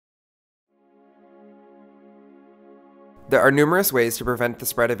There are numerous ways to prevent the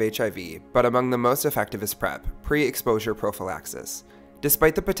spread of HIV, but among the most effective is PrEP, pre-exposure prophylaxis.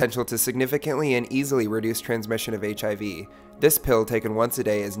 Despite the potential to significantly and easily reduce transmission of HIV, this pill taken once a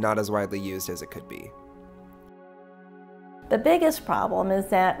day is not as widely used as it could be. The biggest problem is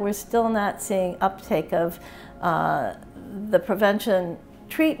that we're still not seeing uptake of the prevention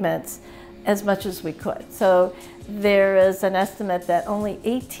treatments as much as we could. So there is an estimate that only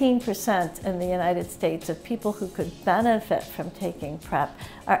 18% in the United States of people who could benefit from taking PrEP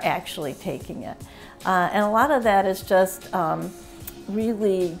are actually taking it. And a lot of that is just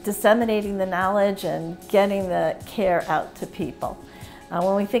really disseminating the knowledge and getting the care out to people.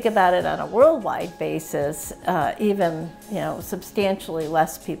 When we think about it on a worldwide basis, even substantially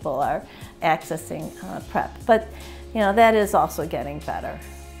less people are accessing PrEP. But that is also getting better.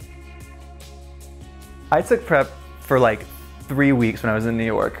 I took PrEP for like 3 weeks when I was in New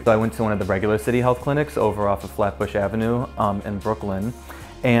York. So I went to one of the regular city health clinics over off of Flatbush Avenue in Brooklyn.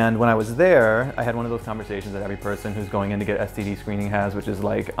 And when I was there, I had one of those conversations that every person who's going in to get STD screening has, which is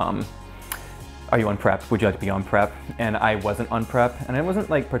like, are you on PrEP? Would you like to be on PrEP? And I wasn't on PrEP, and I wasn't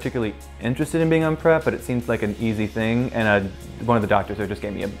like particularly interested in being on PrEP, but it seemed like an easy thing, and one of the doctors there just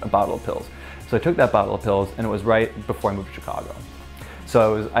gave me a bottle of pills. So I took that bottle of pills, and it was right before I moved to Chicago.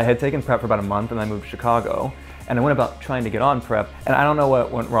 So I had taken PrEP for about a month, and then I moved to Chicago, and I went about trying to get on PrEP, and I don't know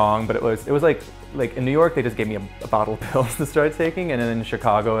what went wrong, but it was like in New York, they just gave me a bottle of pills to start taking, and then in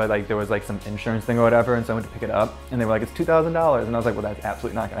Chicago, there was like some insurance thing or whatever, and so I went to pick it up, and they were like, it's $2,000, and I was like, well, that's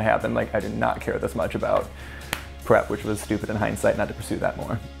absolutely not gonna happen. Like, I did not care this much about PrEP, which was stupid in hindsight not to pursue that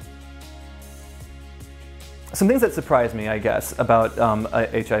more. Some things that surprised me, I guess, about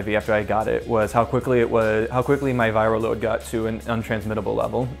HIV after I got it was how quickly my viral load got to an untransmittable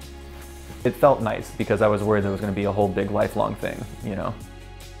level. It felt nice because I was worried there was gonna be a whole big lifelong thing,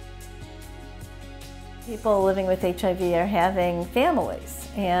 People living with HIV are having families,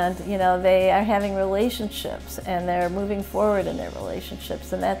 and they are having relationships, and they're moving forward in their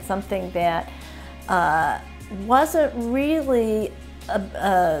relationships, and that's something that wasn't really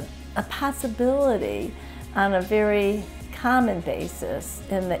a possibility on a very common basis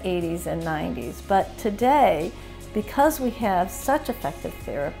in the 80s and 90s. But today, because we have such effective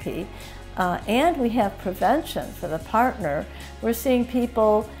therapy and we have prevention for the partner, we're seeing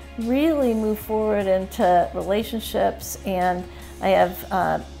people really move forward into relationships. And I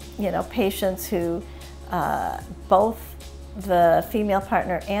have patients who both the female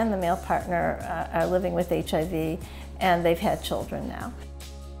partner and the male partner are living with HIV, and they've had children now.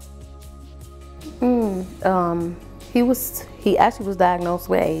 He actually was diagnosed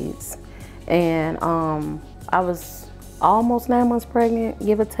with AIDS, and I was almost 9 months pregnant,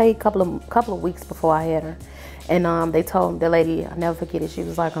 give or take, couple of weeks before I had her. And they told the lady, I'll never forget it, she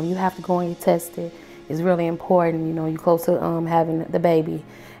was like, you have to go and get tested. It's really important, you're close to having the baby.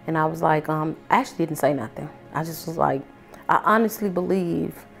 And I was like, I actually didn't say nothing. I just was like, I honestly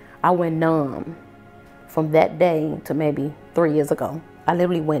believe I went numb from that day to maybe 3 years ago. I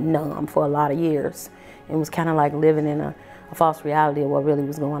literally went numb for a lot of years. It was kind of like living in a false reality of what really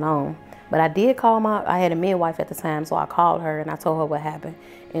was going on. But I did call I had a midwife at the time, so I called her and I told her what happened.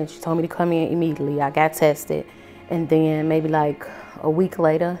 And she told me to come in immediately. I got tested. And then maybe like a week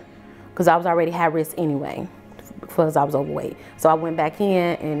later, because I was already high risk anyway, because I was overweight. So I went back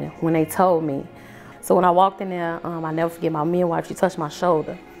in, and when they told me, so when I walked in there, I never forget my midwife, she touched my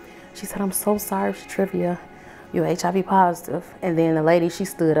shoulder. She said, I'm so sorry, Trivia, you're HIV positive. And then the lady, she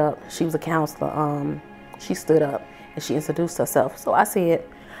stood up. She was a counselor. She stood up and she introduced herself. So I said,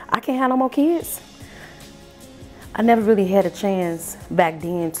 I can't have no more kids. I never really had a chance back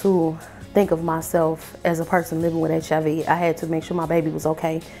then to think of myself as a person living with HIV. I had to make sure my baby was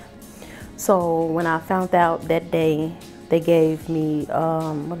okay. So when I found out that day, they gave me,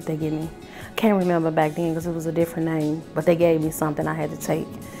 what did they give me? I can't remember back then because it was a different name, but they gave me something I had to take,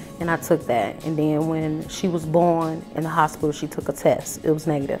 and I took that. And then when she was born in the hospital, she took a test. It was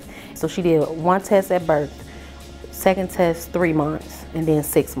negative. So she did one test at birth, second test 3 months, and then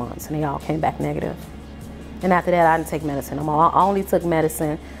 6 months, and they all came back negative. And after that, I didn't take medicine no more. I only took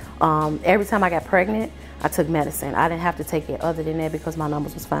medicine. Every time I got pregnant, I took medicine. I didn't have to take it other than that because my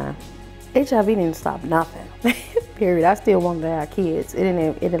numbers was fine. HIV didn't stop nothing, period. I still wanted to have kids. It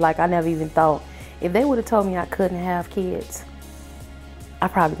didn't like, I never even thought. If they would have told me I couldn't have kids, I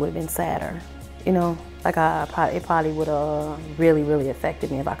probably would have been sadder. Like it probably would have really, really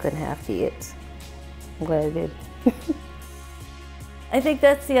affected me if I couldn't have kids. I'm glad it did. I think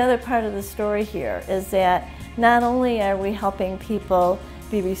that's the other part of the story here, is that not only are we helping people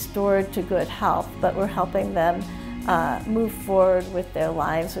be restored to good health, but we're helping them move forward with their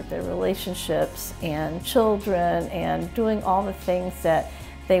lives, with their relationships and children, and doing all the things that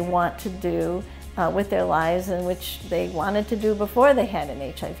they want to do with their lives and which they wanted to do before they had an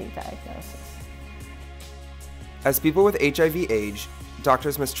HIV diagnosis. As people with HIV age,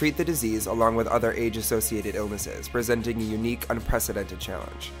 doctors must treat the disease along with other age-associated illnesses, presenting a unique, unprecedented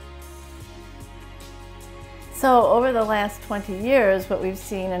challenge. So over the last 20 years, what we've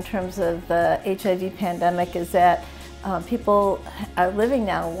seen in terms of the HIV pandemic is that people are living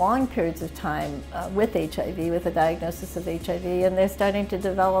now long periods of time with HIV, with a diagnosis of HIV, and they're starting to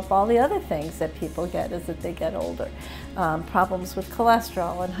develop all the other things that people get as they get older. Problems with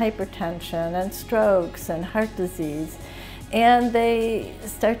cholesterol and hypertension and strokes and heart disease. And they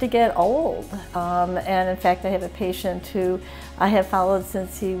start to get old. And in fact, I have a patient who I have followed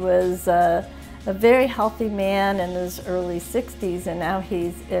since he was a very healthy man in his early 60s, and now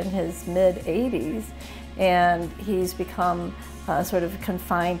he's in his mid-80s. And he's become sort of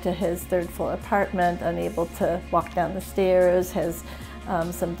confined to his third-floor apartment, unable to walk down the stairs, has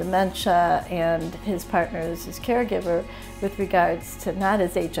some dementia, and his partner is his caregiver with regards to not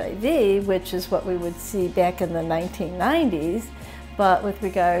his HIV, which is what we would see back in the 1990s, but with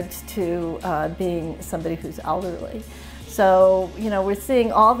regards to being somebody who's elderly. So, you know, we're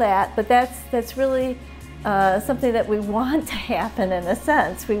seeing all that, but that's really something that we want to happen in a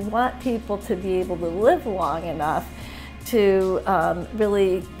sense. We want people to be able to live long enough to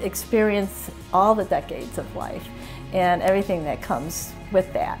really experience all the decades of life and everything that comes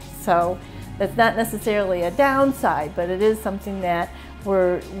with that. So that's not necessarily a downside, but it is something that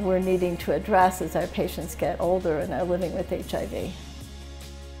we're needing to address as our patients get older and are living with HIV.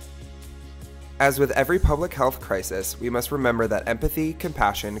 As with every public health crisis, we must remember that empathy,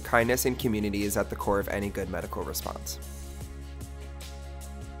 compassion, kindness, and community is at the core of any good medical response.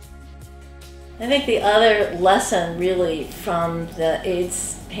 I think the other lesson really from the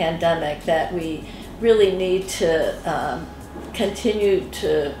AIDS pandemic that we really need to continue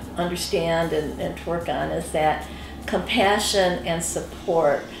to understand and to work on is that compassion and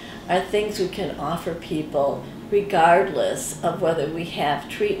support are things we can offer people regardless of whether we have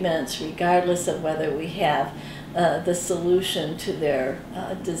treatments, regardless of whether we have the solution to their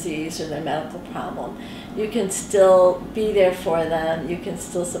disease or their medical problem. You can still be there for them, you can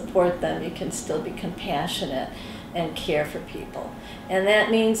still support them, you can still be compassionate and care for people. And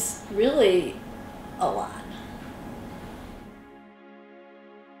that means really a lot.